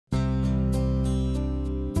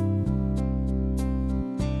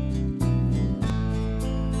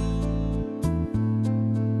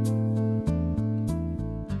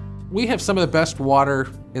We have some of the best water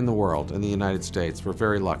in the world in the United States. We're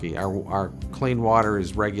very lucky. Our clean water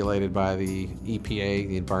is regulated by the EPA,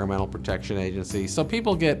 the Environmental Protection Agency. So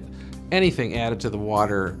people get anything added to the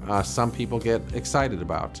water, some people get excited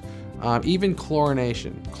about. Even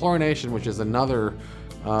chlorination. Chlorination, which is another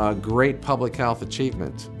great public health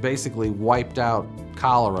achievement, basically wiped out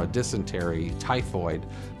cholera, dysentery, typhoid,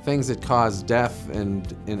 things that cause death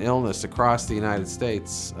and illness across the United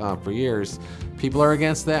States for years. People are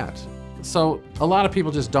against that. So a lot of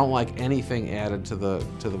people just don't like anything added to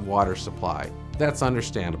the water supply. That's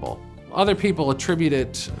understandable. Other people attribute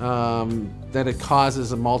it that it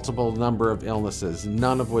causes a multiple number of illnesses,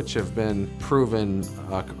 none of which have been proven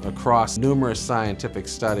across numerous scientific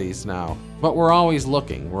studies now. But we're always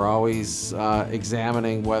looking. We're always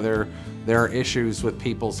examining whether there are issues with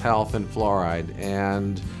people's health and fluoride.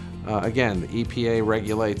 And again, the EPA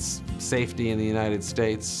regulates safety in the United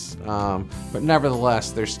States, but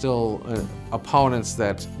nevertheless, there's still opponents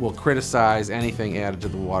that will criticize anything added to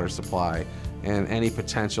the water supply and any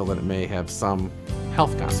potential that it may have some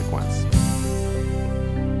health consequence.